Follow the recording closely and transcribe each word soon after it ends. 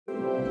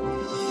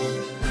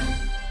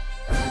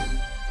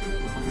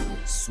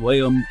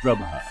Swayam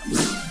Prabha.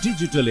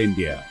 Digital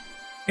India.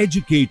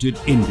 Educated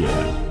India.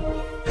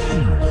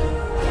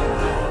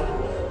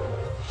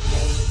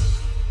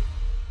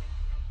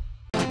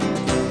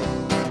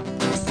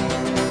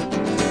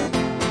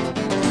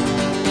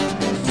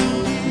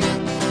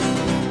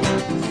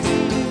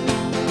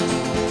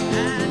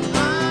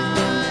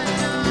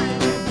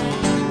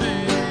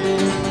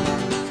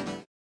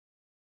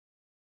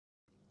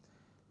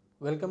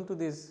 Welcome to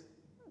this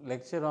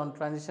lecture on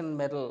transition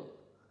metal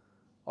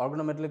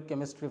organometallic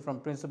chemistry from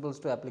principles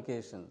to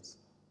applications.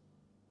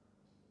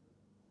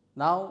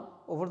 Now,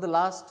 over the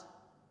last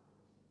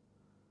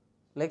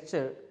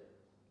lecture,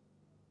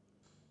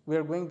 we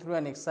are going through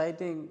an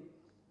exciting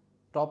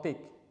topic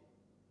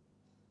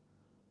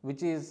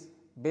which is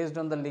based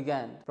on the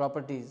ligand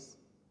properties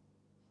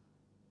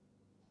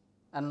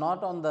and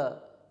not on the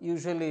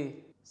usually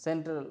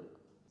central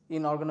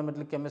in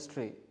organometallic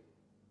chemistry,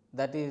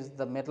 that is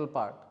the metal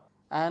part.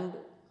 And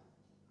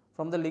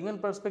from the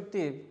ligand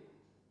perspective,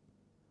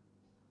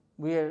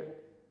 we are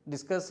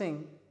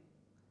discussing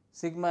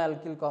sigma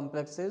alkyl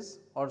complexes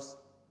or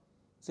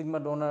sigma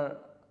donor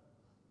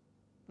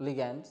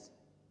ligands,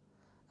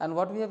 and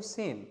what we have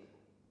seen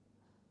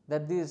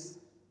that these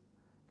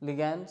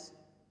ligands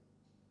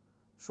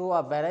show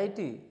a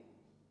variety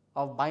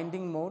of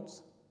binding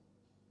modes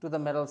to the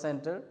metal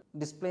center,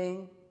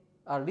 displaying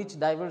a rich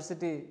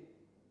diversity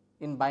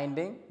in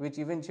binding, which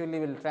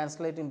eventually will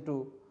translate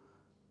into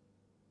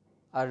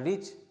a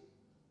rich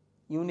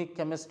unique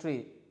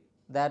chemistry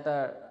that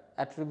are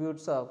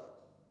attributes of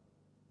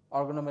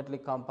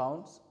organometallic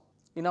compounds.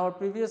 In our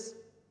previous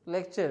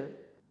lecture,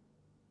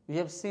 we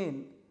have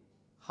seen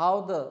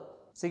how the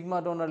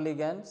sigma donor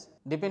ligands,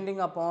 depending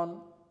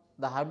upon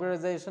the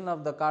hybridization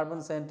of the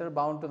carbon center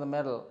bound to the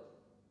metal,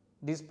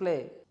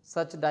 display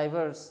such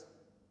diverse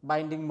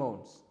binding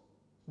modes.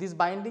 This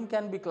binding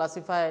can be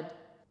classified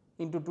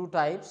into two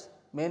types,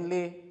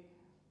 mainly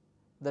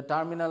the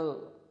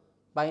terminal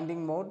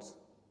binding modes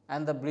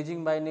and the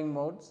bridging binding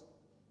modes,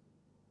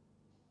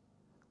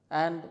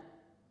 and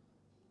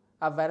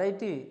a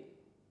variety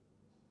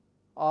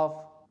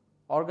of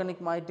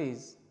organic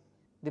moieties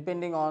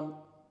depending on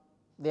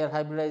their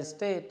hybridized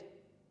state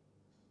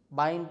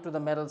bind to the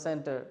metal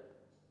center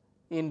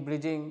in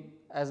bridging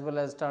as well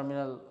as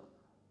terminal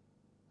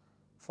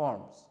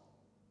forms.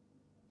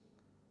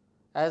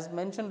 As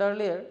mentioned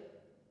earlier,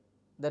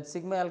 that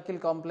sigma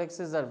alkyl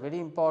complexes are very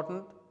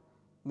important.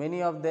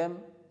 Many of them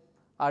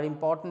are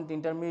important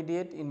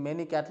intermediate in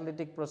many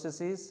catalytic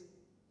processes,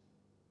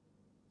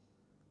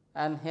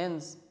 and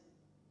hence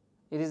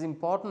it is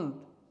important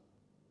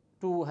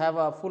to have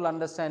a full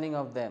understanding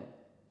of them.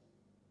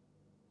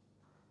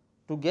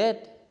 To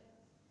get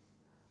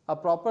a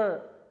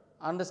proper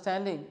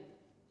understanding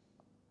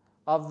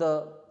of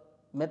the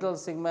metal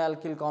sigma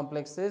alkyl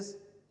complexes,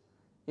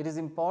 it is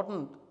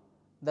important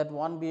that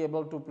one be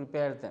able to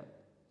prepare them.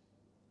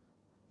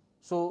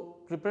 So,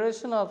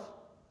 preparation of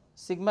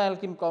sigma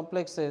alkyl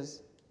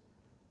complexes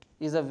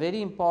is a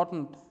very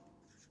important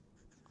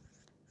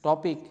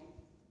topic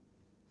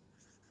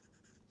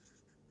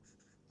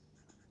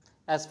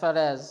as far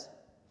as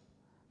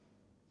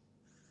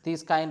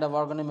these kind of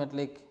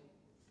organometallic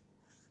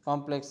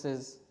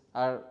complexes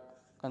are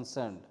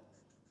concerned.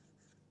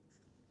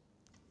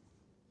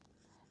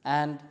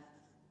 And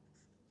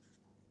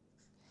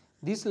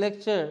this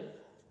lecture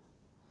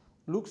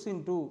looks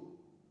into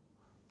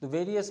the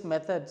various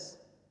methods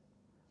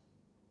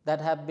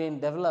that have been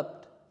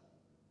developed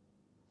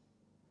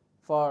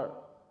for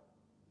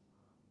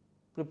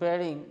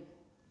preparing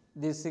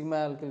these sigma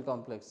alkyl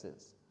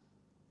complexes.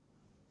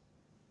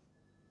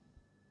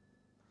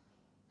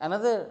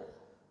 Another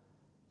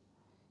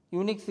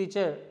unique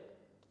feature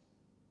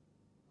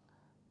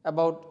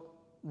about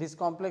these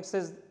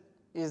complexes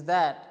is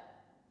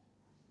that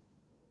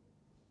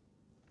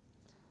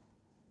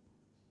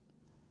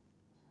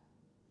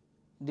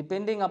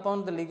depending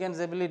upon the ligand's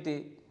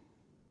ability,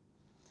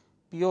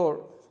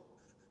 pure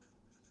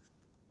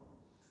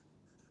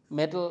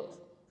metal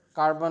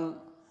carbon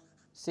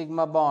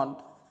sigma bond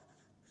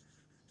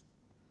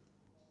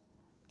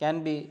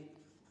can be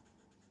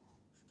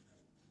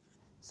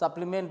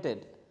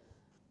supplemented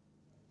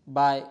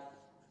by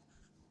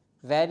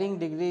varying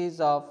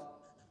degrees of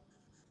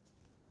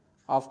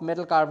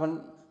metal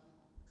carbon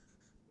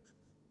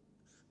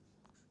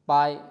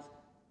by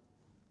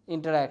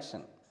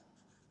interaction.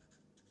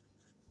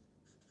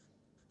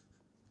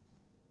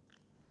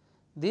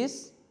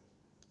 This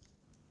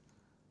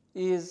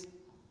is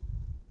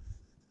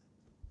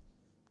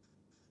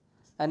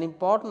an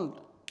important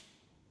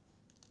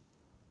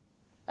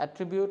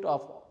attribute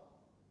of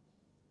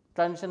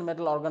transition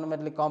metal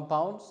organometallic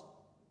compounds,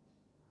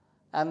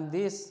 and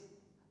this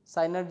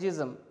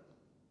synergism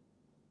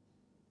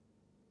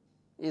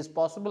is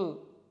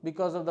possible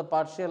because of the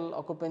partial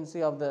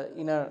occupancy of the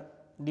inner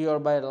d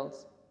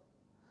orbitals,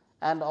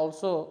 and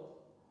also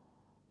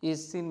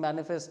is seen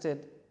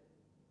manifested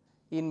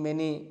in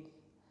many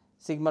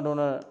sigma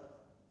donor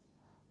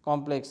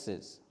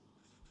complexes.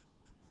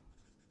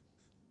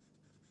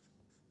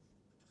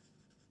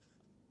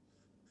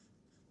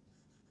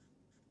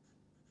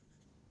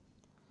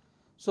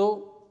 So,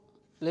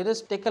 let us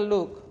take a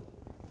look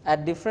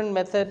at different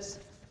methods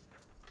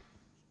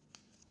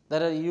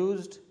that are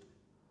used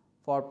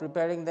for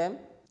preparing them.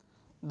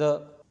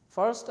 The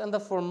first and the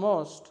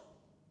foremost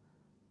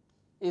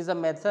is a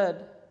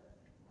method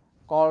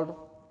called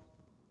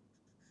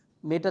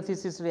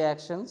metathesis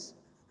reactions.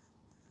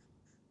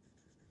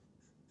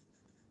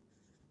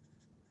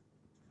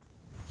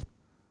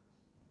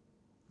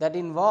 That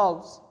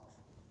involves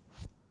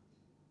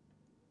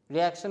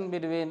reaction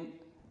between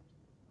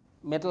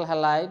metal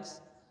halides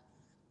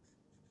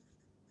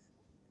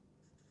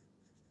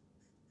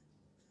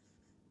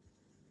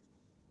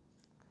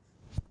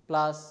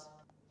plus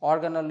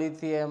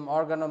organolithium,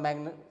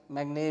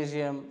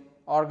 organomagnesium,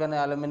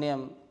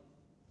 organoaluminium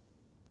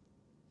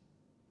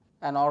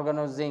and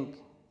organozinc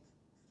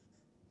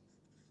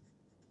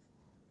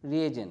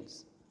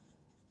reagents.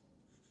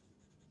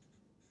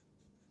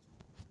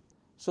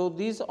 So,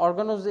 these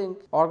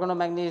organozinc,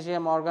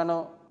 organomagnesium,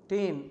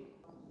 organotin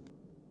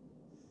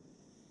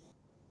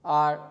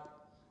are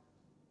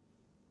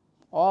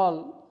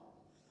all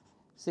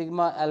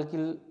sigma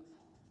alkyl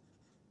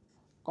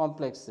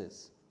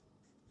complexes.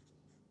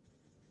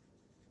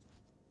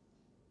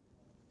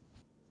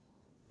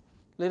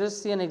 Let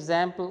us see an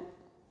example.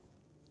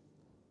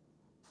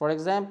 For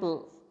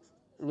example,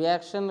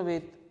 reaction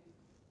with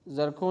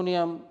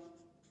zirconium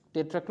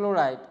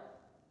tetrachloride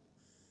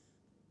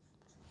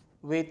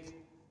with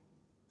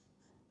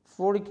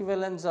 4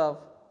 equivalents of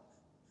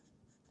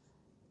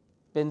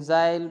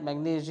benzyl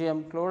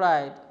magnesium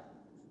chloride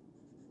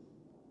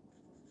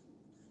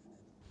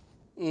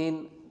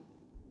in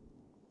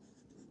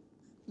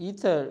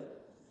ether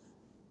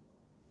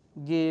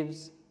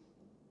gives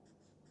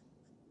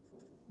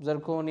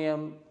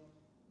zirconium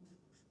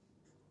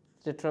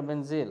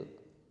tetrabenzyl.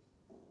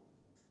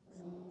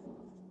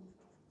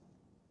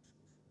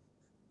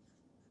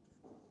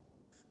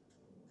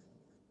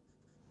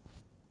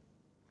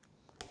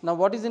 Now,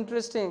 what is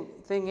interesting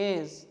thing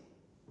is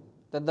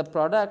that the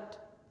product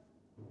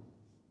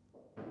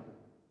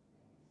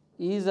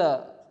is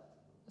a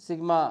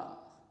sigma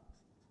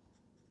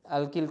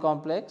alkyl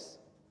complex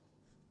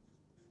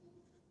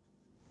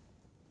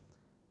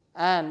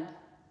and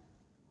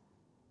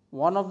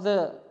one of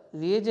the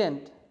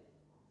reagent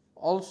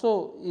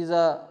also is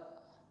a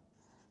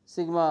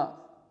sigma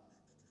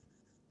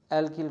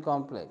alkyl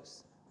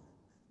complex.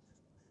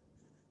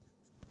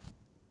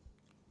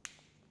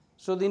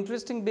 So, the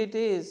interesting bit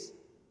is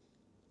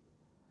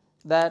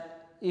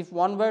that if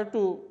one were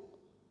to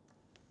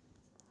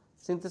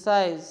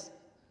synthesize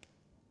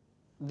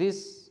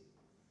this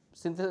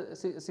sigma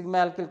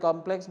alkyl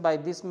complex by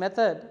this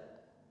method,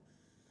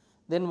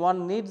 then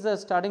one needs a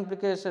starting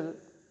precursor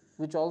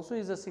which also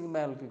is a sigma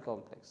alkyl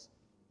complex.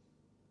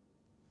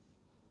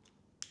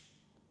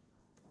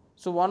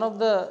 So, one of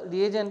the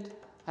reagent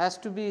has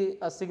to be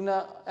a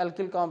sigma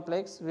alkyl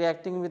complex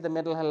reacting with the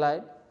metal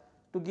halide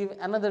to give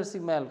another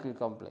sigma alkyl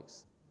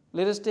complex.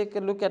 Let us take a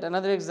look at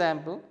another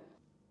example.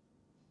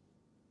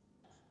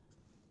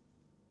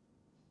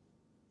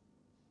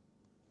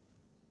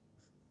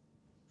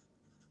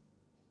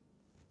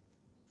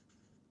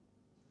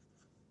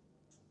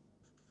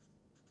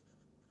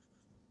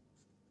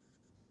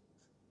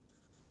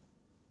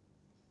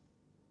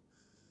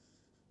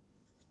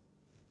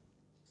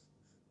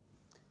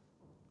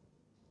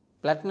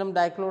 Platinum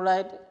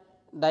dichloride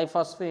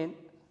diphosphine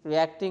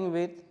reacting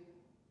with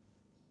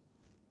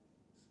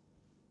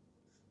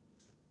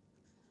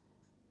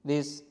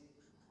these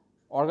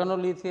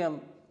organolithium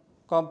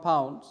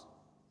compounds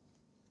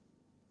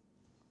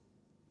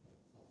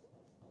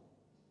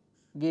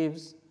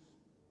gives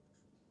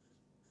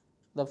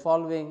the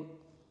following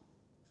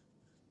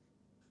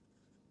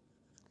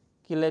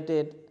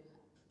chelated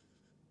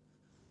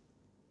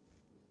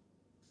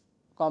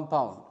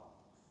compound.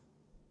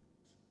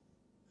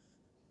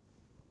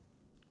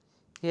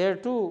 Here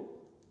too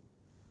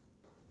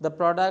the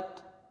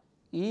product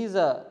is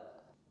a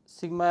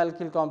sigma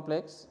alkyl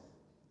complex,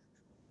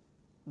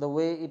 the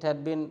way it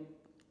had been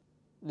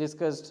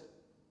discussed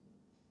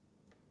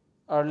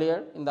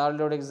earlier in the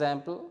earlier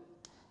example,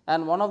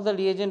 and one of the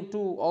reagent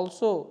too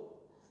also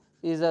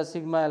is a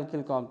sigma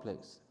alkyl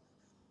complex.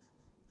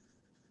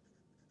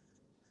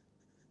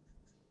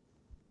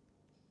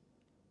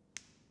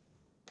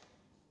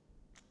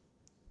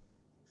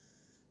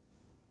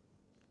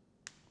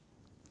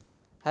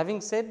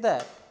 Having said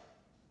that,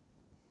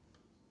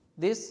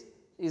 this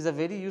is a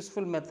very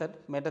useful method,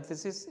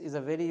 metathesis is a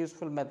very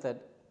useful method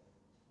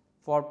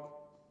for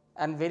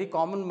and very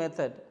common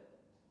method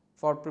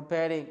for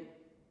preparing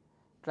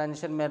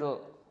transition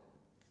metal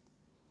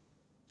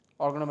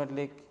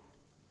organometallic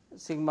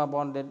sigma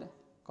bonded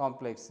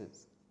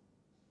complexes.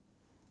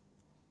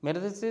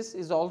 Metathesis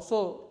is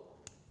also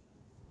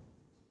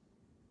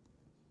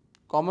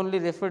commonly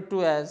referred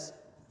to as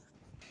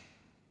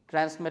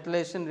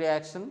transmetallation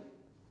reaction.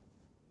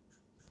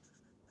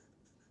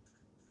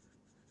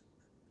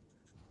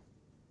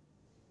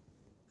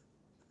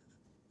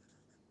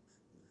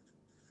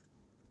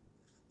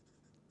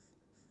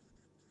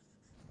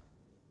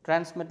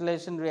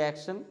 Transmetallation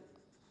reaction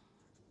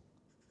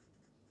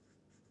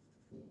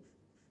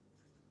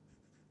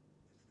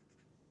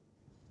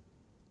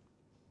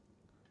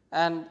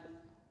and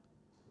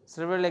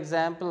several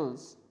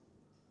examples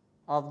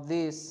of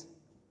this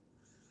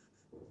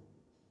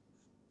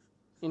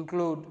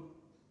include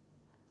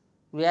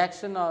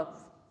reaction of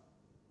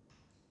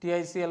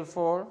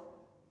TiCl4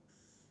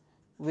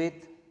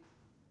 with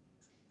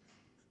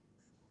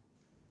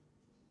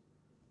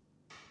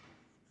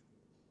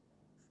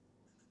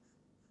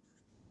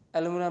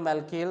aluminum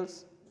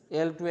alkyls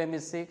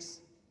Al2Me6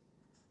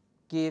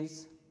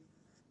 gives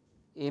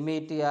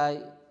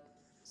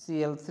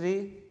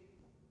MeTiCl3.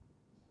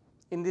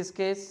 In this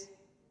case,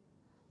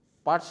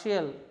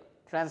 partial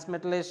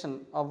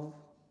transmetallation of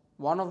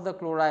one of the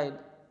chloride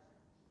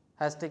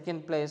has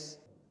taken place.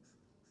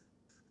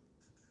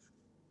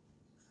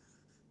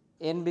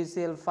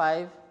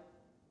 NbCl5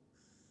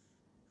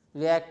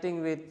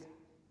 reacting with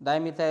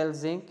dimethyl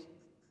zinc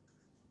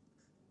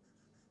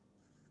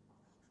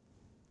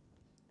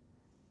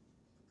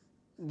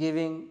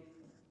giving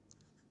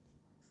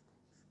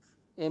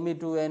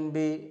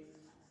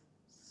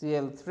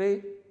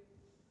Me2NbCl3,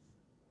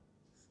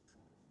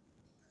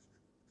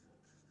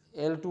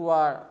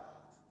 L2R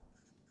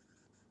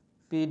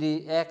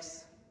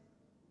PDX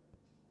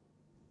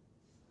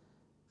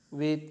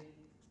with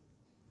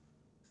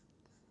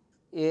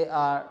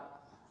Ar10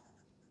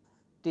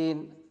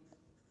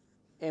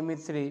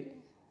 Me3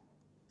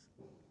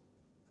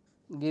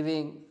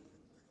 giving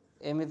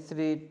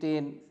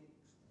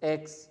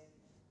Me310X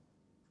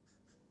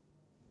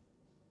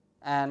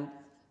and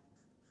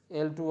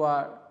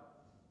L2R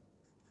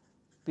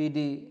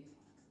PD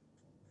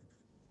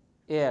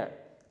air.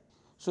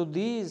 So,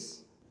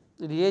 these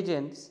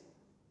reagents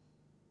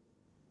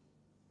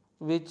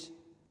which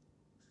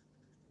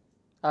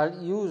are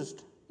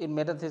used in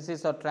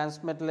metathesis or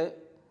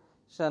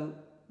transmetallation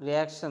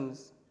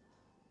reactions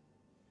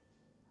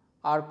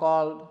are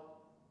called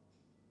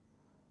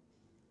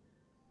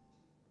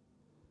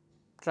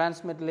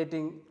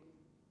transmetallating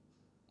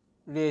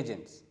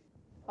reagents.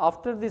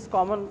 After this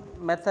common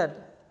method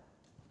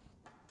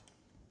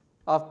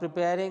of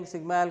preparing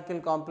sigma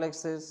alkyl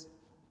complexes,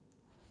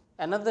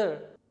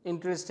 another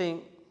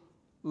interesting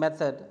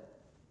method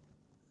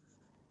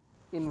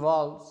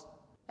involves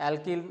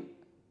alkyl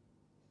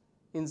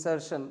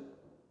insertion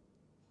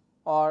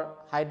or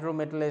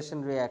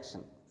hydrometallation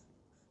reaction.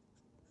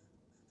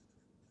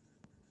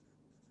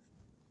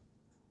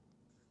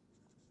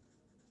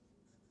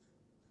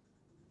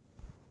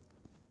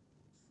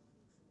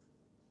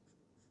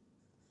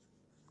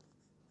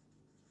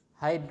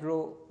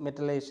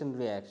 Hydrometallation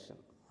reaction.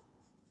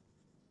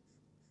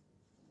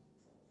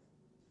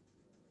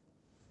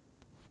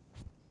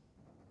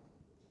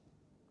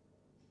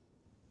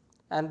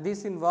 And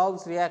this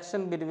involves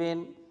reaction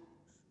between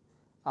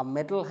a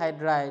metal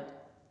hydride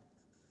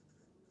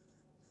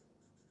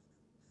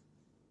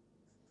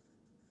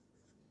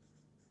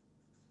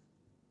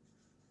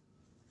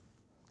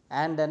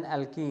and an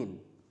alkene.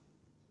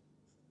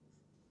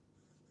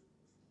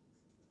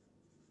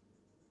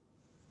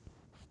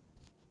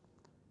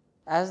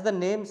 As the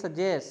name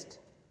suggests,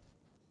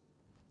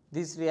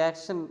 this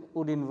reaction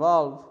would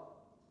involve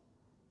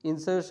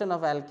insertion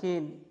of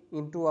alkene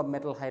into a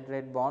metal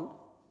hydride bond.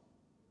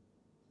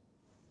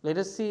 Let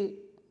us see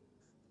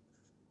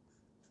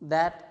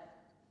that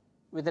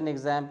with an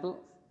example.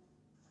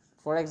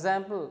 For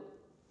example,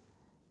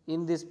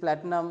 in this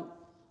platinum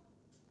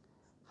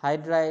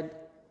hydride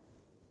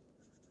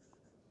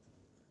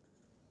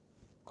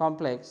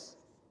complex,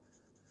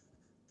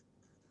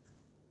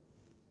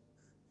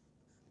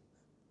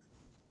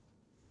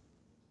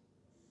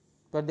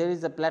 but there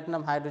is a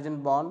platinum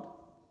hydrogen bond,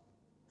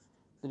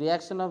 the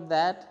reaction of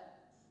that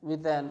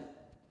with an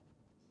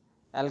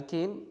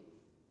alkene,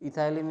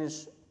 ethylene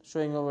is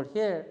showing over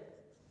here,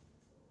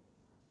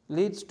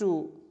 leads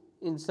to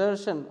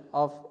insertion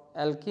of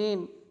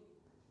alkene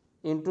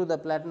into the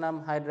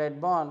platinum hydride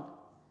bond,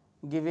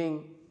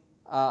 giving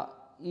a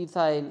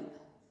ethyl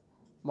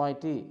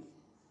moiety.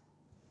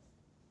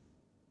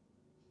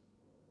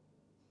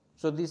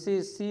 So, this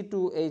is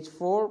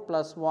C2H4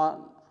 plus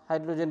 1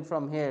 hydrogen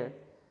from here,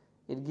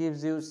 it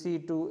gives you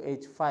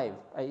C2H5,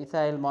 a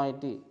ethyl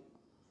moiety.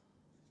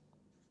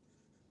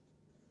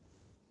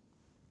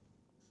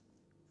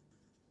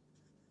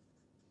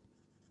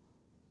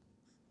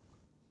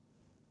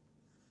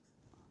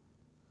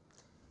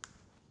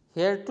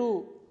 Here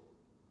too,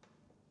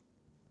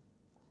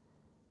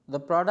 the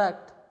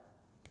product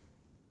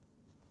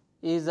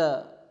is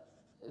a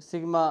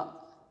sigma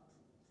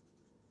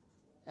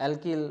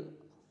alkyl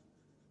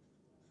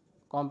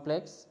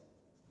complex,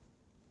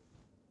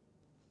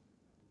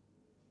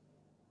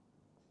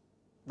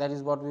 that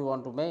is what we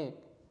want to make,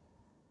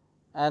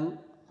 and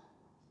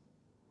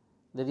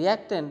the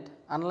reactant,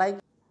 unlike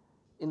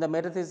in the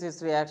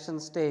metathesis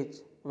reaction stage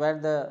where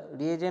the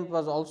reagent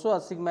was also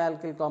a sigma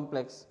alkyl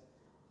complex,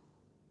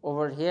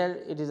 over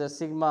here it is a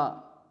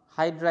sigma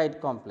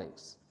hydride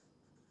complex.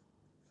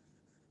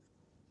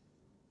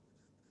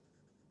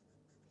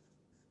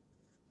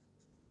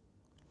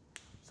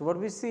 So, what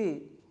we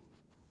see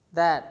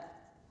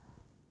that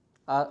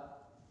a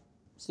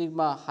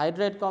sigma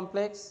hydride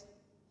complex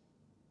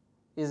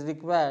is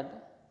required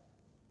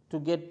to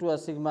get to a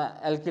sigma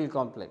alkyl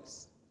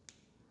complex.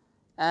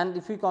 And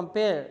if we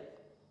compare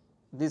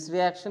this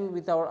reaction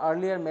with our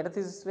earlier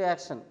metathesis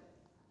reaction,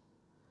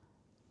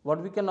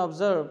 what we can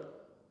observe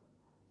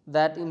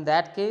that in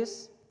that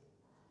case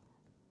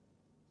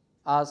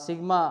a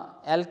sigma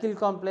alkyl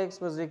complex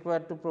was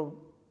required to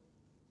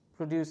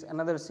produce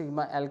another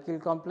sigma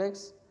alkyl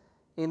complex.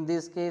 In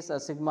this case a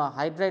sigma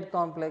hydride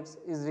complex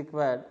is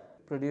required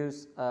to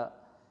produce a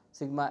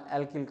sigma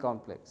alkyl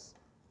complex.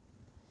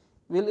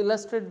 We will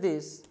illustrate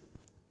this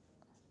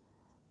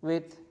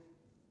with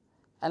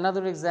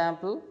another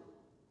example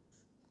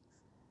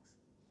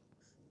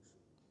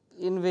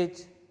in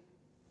which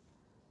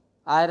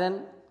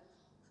iron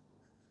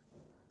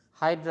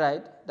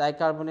hydride,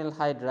 dicarbonyl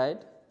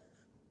hydride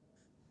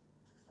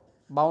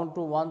bound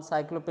to one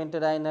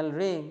cyclopentadienyl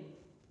ring.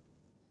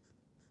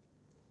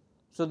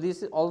 So,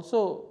 this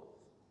also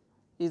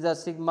is a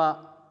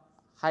sigma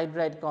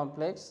hydride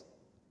complex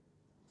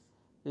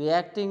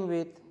reacting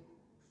with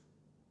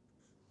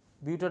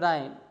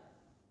butadiene,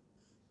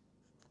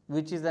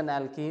 which is an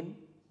alkene,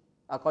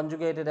 a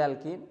conjugated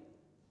alkene,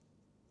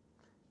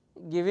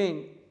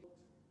 giving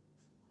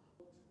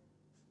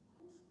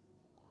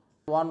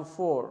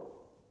 1,4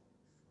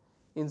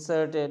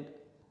 inserted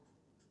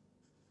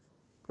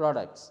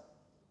products.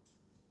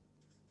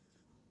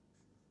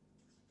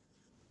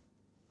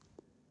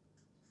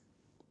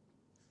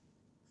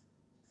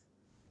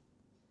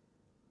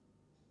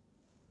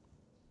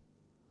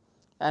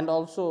 And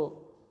also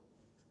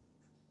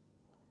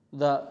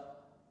the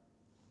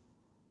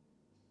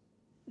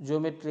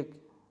geometric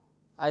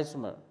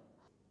isomer.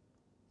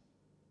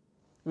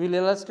 We will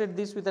illustrate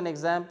this with an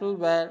example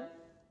where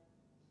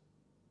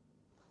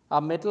a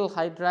metal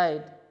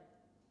hydride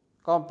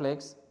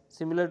complex,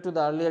 similar to the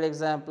earlier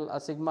example, a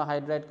sigma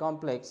hydride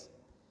complex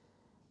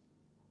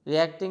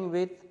reacting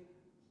with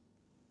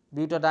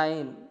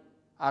butadiene,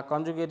 a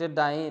conjugated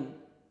diene,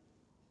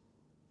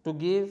 to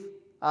give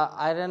a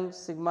iron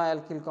sigma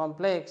alkyl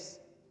complex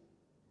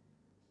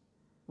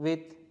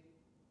with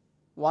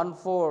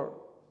 1,4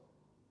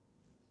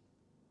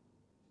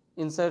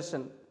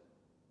 insertion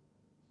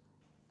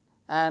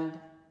and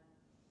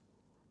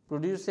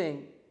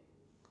producing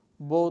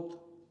both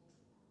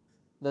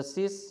the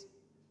cis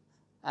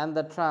and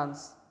the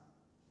trans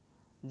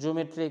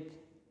geometric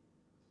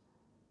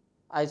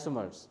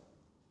isomers.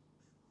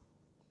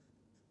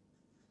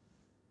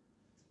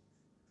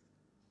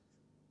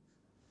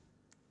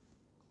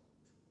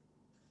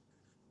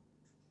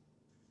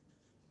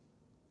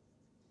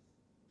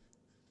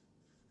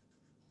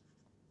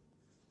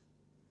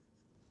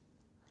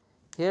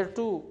 Here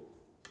too,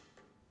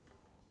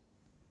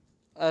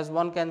 as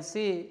one can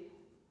see,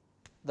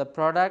 the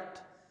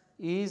product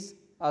is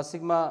a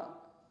sigma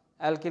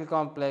alkyl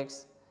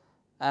complex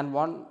and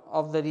one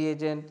of the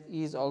reagent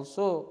is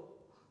also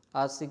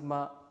a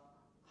sigma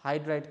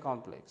hydride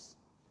complex.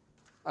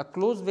 A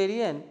close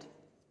variant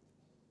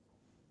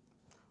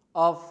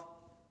of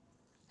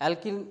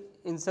alkyl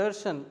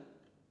insertion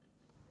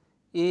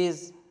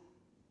is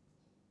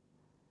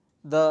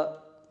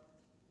the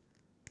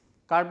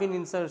carbene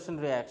insertion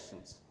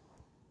reactions.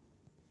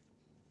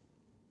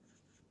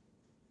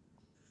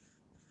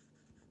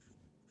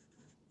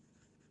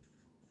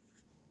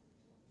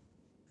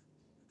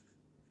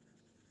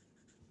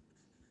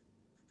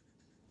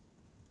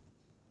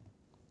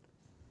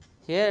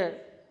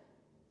 Here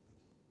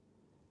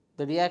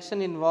the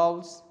reaction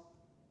involves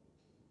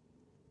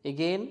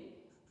again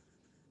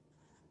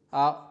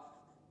a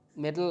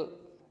metal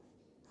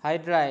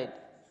hydride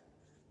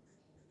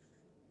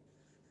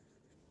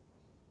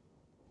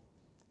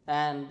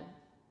and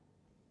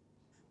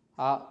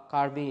a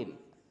carbene.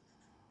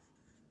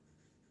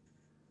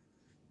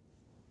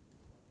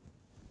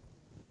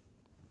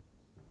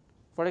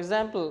 For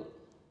example,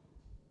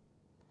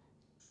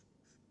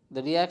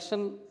 the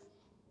reaction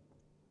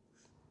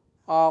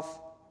of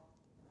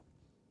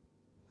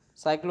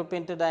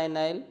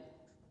cyclopentadienyl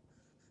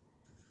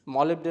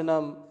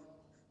molybdenum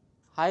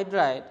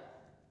hydride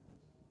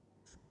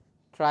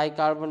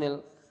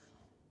tricarbonyl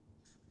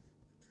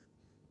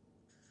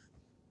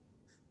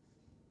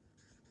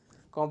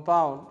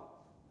compound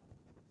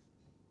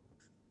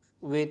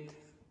with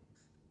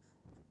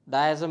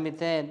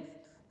diazomethane.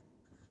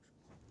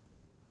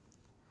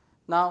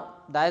 Now,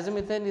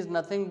 diazomethane is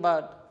nothing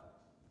but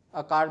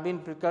a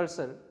carbene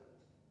precursor,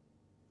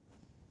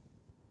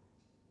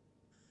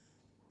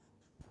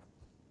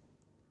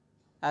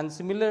 and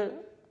similar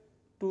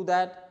to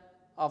that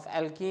of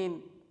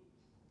alkene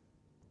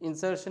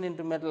insertion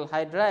into metal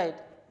hydride,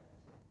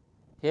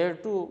 here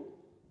too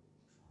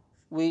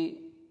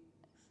we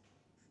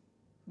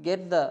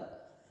get the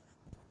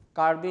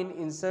carbene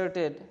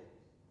inserted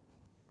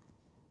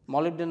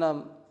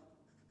molybdenum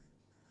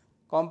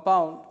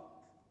compound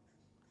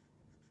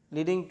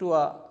leading to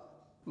a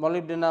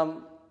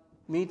molybdenum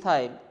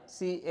methyl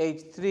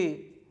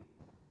CH3.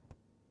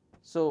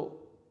 So,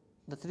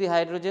 the 3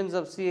 hydrogens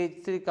of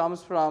CH3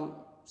 comes from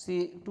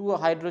 2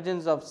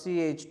 hydrogens of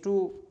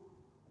CH2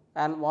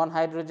 and 1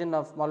 hydrogen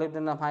of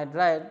molybdenum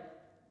hydride,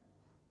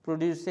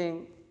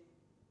 producing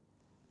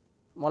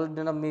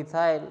molybdenum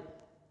methyl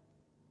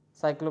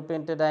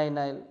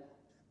cyclopentadienyl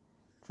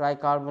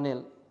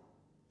tricarbonyl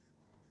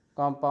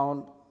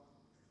compound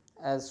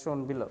as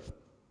shown below.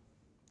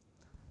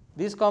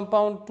 This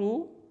compound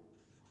too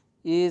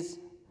is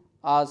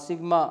a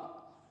sigma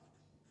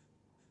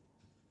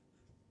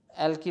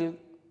alkyl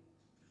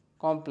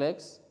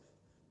complex,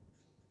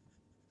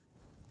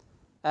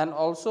 and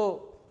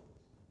also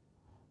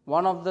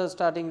one of the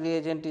starting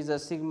reagent is a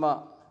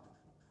sigma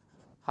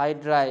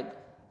hydride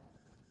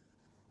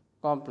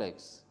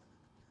complex.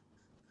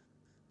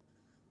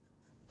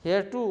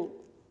 Here too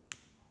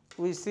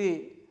we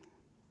see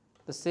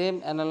the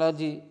same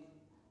analogy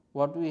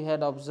what we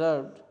had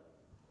observed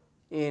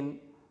in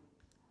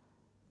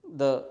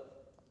the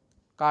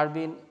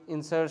carbene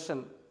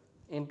insertion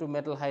into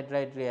metal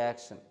hydride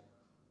reaction.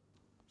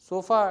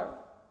 So far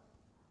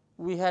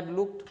we had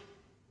looked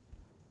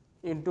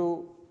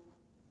into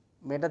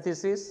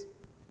metathesis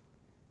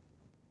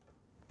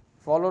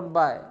followed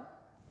by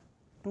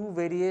two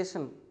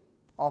variation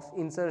of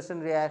insertion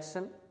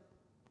reaction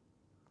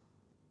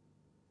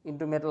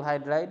into metal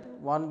hydride,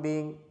 one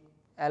being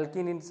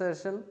alkene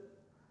insertion,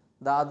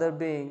 the other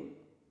being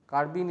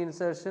carbene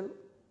insertion,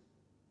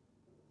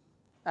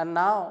 and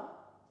now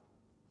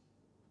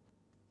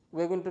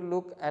we are going to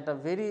look at a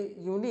very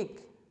unique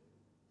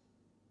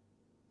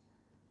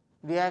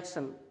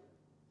reaction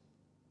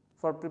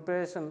for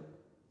preparation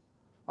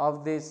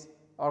of these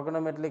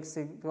organometallic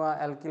sigma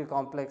alkyl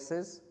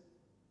complexes.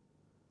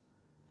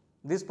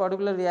 This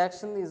particular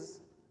reaction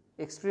is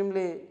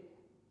extremely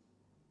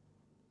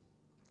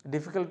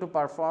difficult to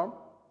perform,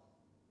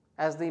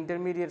 as the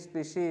intermediate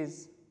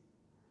species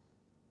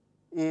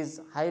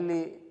is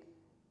highly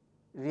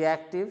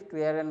reactive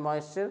to air and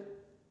moisture,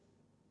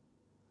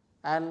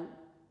 and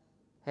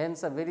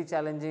hence a very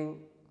challenging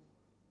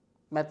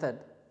method.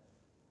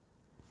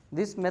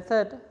 This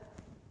method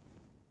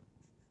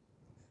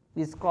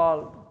is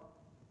called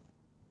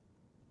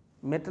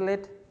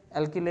metallate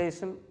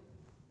alkylation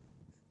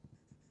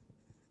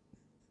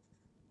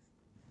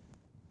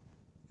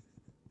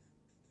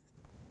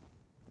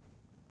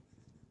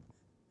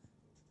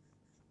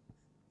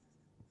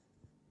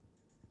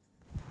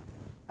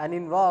and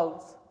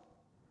involves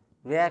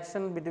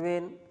reaction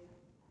between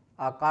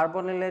a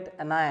carbonylate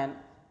anion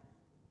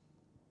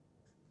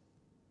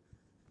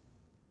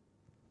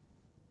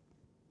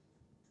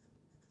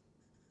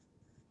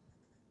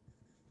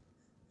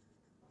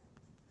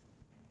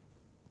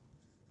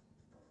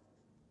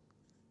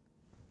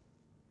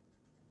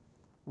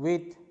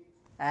with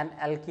an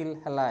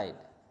alkyl halide.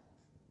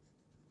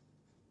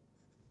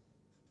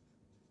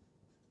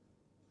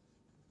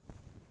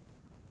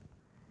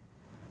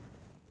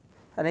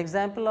 An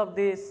example of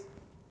this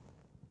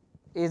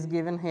is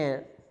given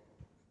here.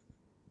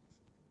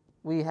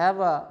 We have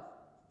a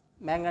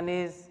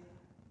manganese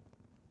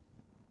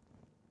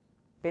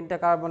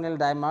pentacarbonyl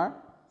dimer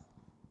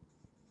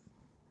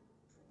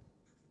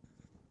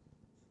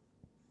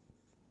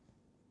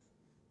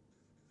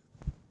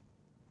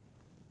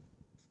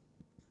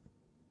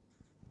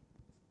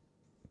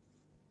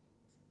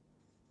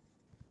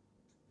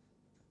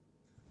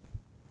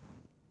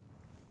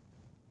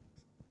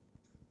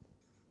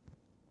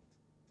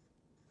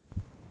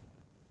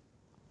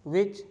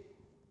which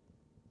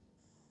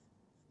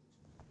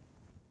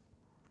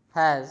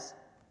has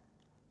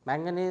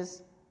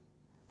manganese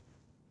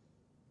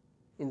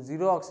in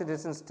zero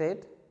oxidation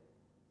state,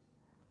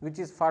 which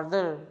is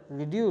further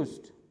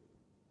reduced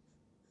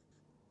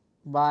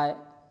by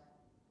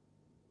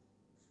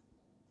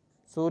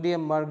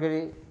sodium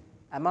mercury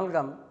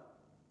amalgam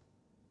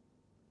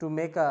to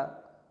make a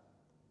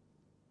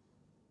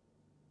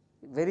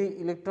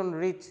very electron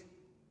rich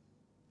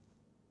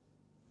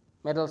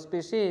metal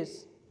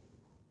species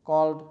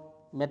called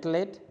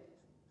metallate.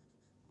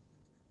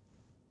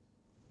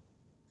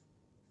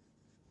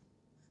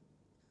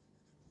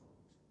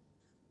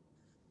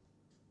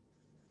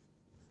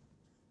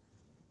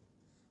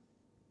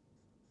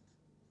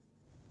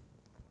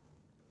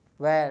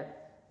 Where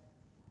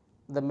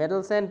the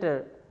metal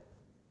center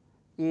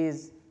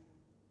is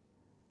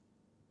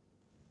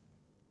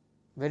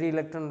very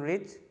electron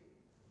rich,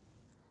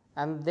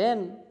 and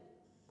then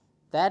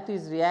that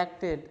is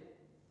reacted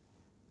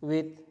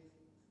with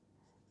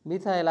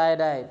methyl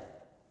iodide,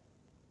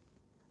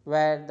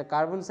 where the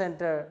carbon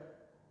center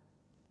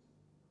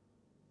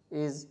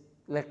is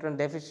electron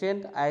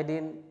deficient,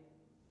 iodine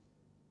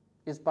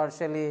is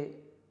partially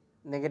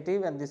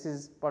negative and this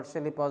is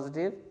partially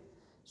positive.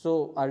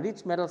 So, a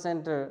rich metal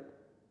center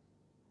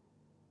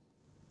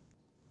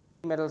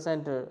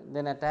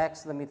then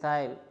attacks the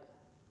methyl,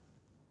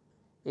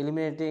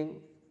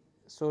 eliminating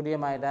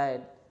sodium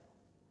iodide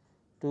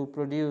to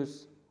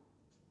produce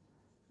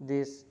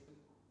this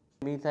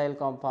methyl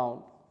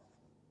compound.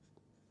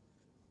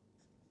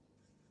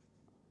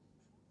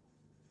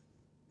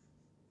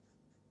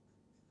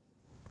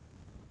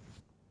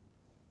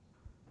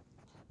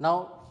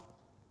 Now,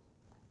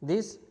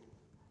 this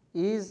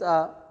is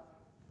a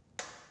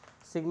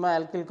sigma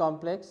alkyl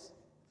complex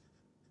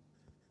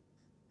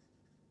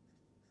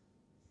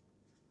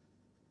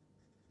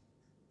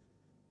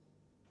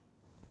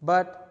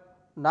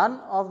but none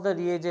of the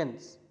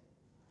reagents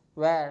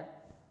were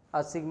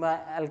a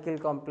sigma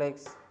alkyl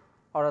complex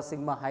or a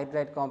sigma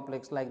hydride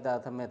complex like the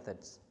other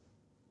methods.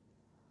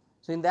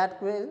 So, in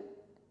that way,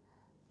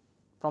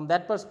 from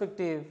that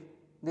perspective,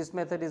 this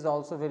method is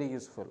also very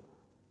useful.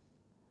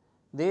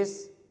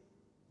 This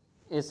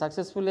is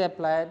successfully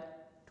applied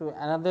to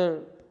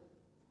another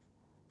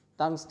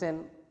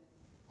tungsten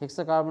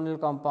hexacarbonyl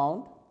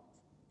compound,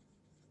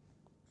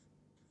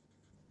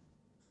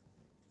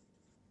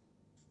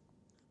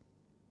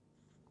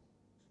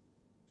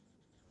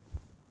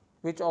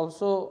 which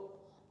also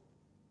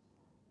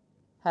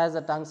has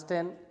a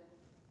tungsten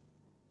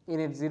in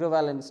its 0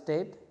 valence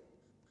state,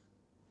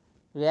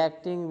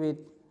 reacting with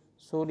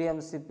sodium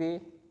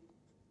Cp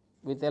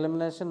with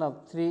elimination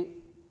of 3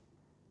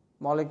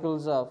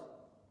 molecules of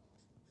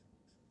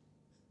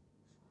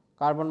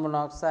carbon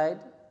monoxide,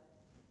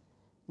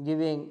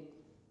 giving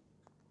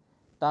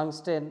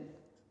tungsten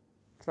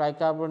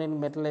tricarbonyl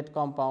metallate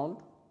compound.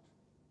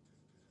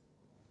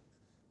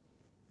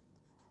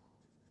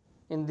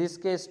 In this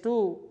case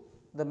too,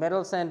 the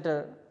metal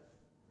center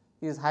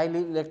is highly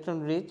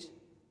electron rich,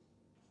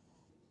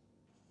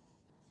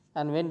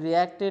 and when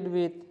reacted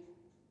with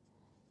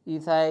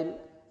ethyl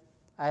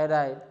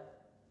iodide,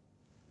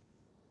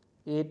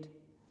 it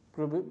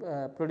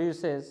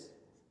produces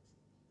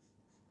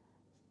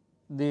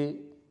the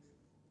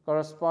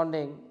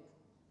corresponding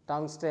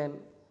tungsten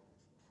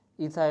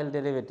ethyl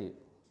derivative.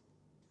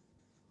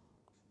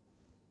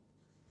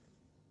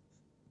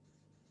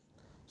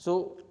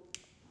 So,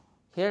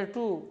 here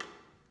too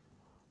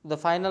the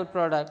final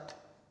product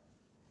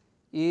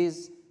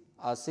is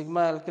a sigma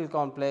alkyl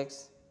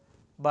complex,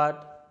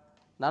 but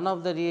none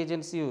of the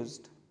reagents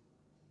used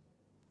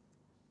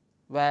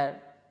were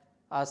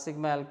a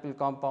sigma alkyl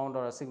compound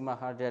or a sigma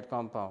hydride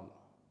compound.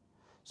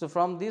 So,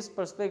 from this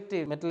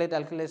perspective, metallate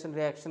alkylation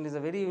reaction is a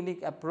very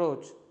unique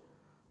approach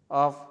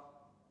of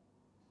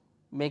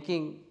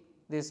making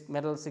these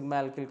metal sigma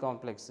alkyl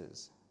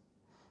complexes.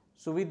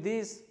 So, with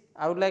this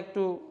I would like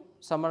to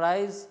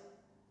summarize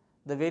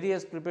the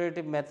various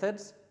preparative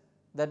methods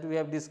that we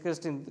have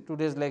discussed in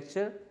today's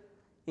lecture.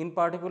 In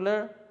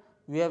particular,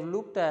 we have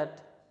looked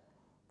at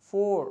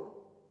 4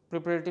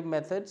 preparative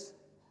methods.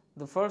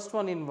 The first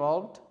one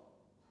involved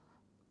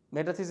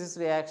metathesis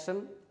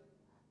reaction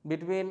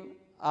between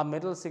a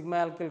metal sigma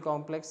alkyl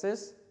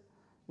complexes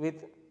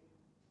with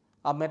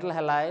a metal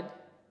halide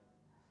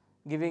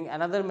giving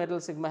another metal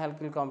sigma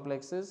alkyl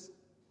complexes.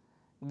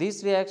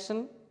 This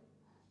reaction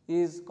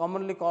is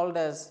commonly called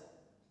as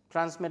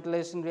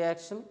transmetallation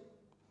reaction.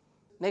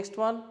 Next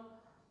one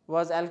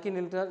was alkene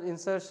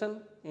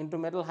insertion into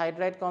metal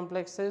hydride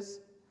complexes,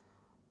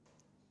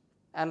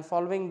 and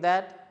following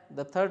that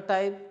the third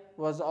type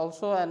was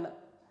also an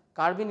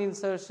carbene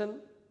insertion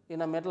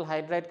in a metal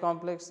hydride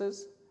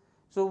complexes.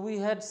 So, we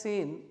had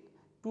seen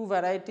 2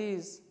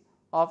 varieties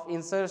of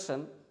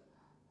insertion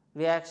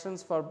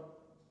reactions for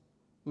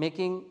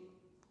making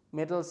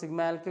metal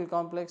sigma alkyl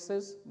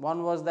complexes.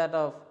 One was that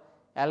of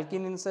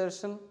alkene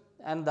insertion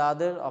and the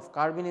other of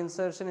carbene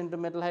insertion into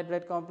metal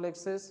hydride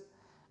complexes,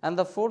 and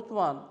the fourth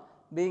one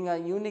being a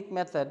unique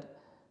method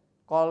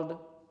called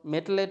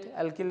metallate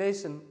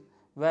alkylation,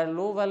 where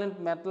low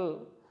valent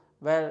metal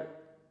were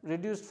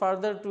reduced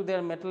further to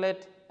their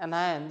metallate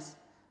anions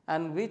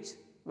and which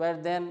were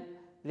then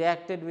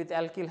reacted with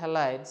alkyl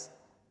halides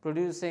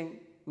producing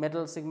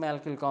metal sigma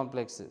alkyl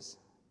complexes.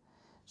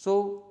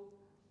 So,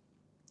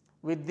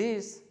 with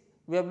this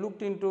we have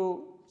looked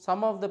into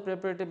some of the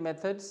preparative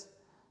methods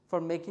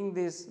for making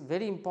these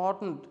very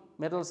important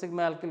metal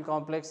sigma alkyl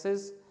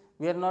complexes.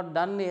 We are not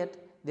done yet.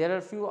 There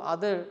are few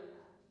other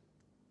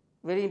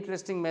very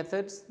interesting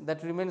methods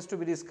that remains to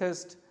be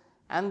discussed,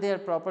 and their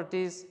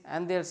properties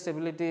and their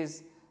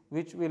stabilities,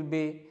 which will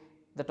be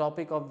the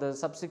topic of the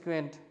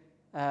subsequent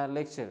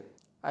lecture.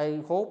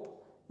 I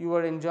hope you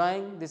are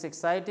enjoying this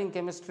exciting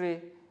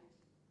chemistry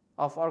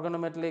of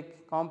organometallic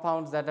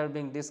compounds that are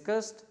being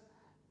discussed,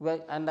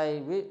 and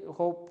I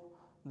hope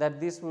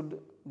that this would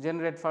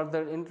generate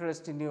further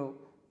interest in you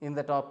in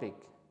the topic.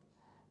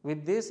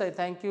 With this, I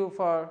thank you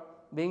for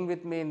being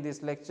with me in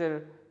this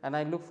lecture, and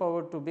I look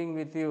forward to being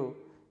with you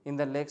in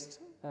the next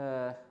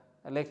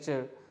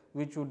lecture,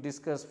 which would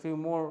discuss few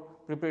more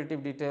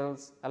preparative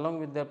details along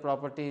with their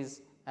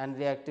properties and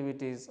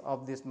reactivities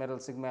of these metal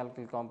sigma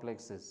alkyl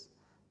complexes.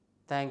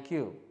 Thank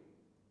you.